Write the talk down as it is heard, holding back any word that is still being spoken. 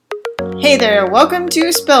Hey there, welcome to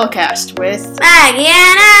Spellcast with Maggie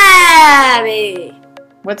and Abby!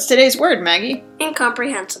 What's today's word, Maggie?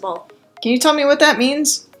 Incomprehensible. Can you tell me what that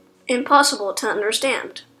means? Impossible to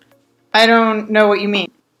understand. I don't know what you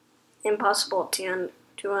mean. Impossible to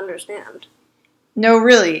understand. No,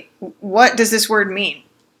 really. What does this word mean?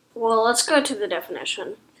 Well, let's go to the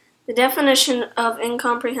definition. The definition of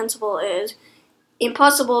incomprehensible is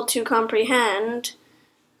impossible to comprehend,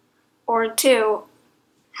 or two,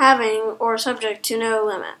 having or subject to no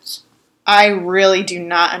limits. I really do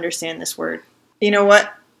not understand this word. You know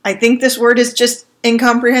what? I think this word is just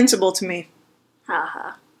incomprehensible to me.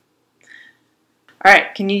 Haha.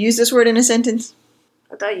 Alright, can you use this word in a sentence?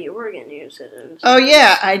 I thought you were going to use it in a sentence. Oh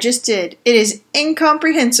yeah, I just did. It is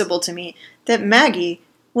incomprehensible to me that Maggie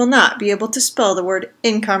will not be able to spell the word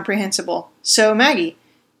incomprehensible. So Maggie,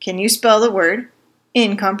 can you spell the word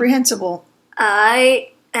incomprehensible? Incomprehensible.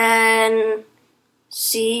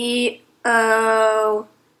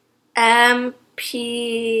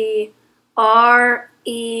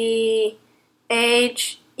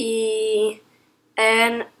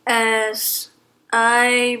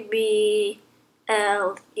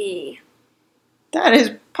 That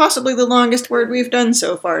is possibly the longest word we've done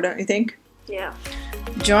so far, don't you think? Yeah.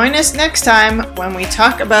 Join us next time when we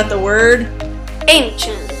talk about the word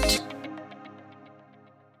Ancient.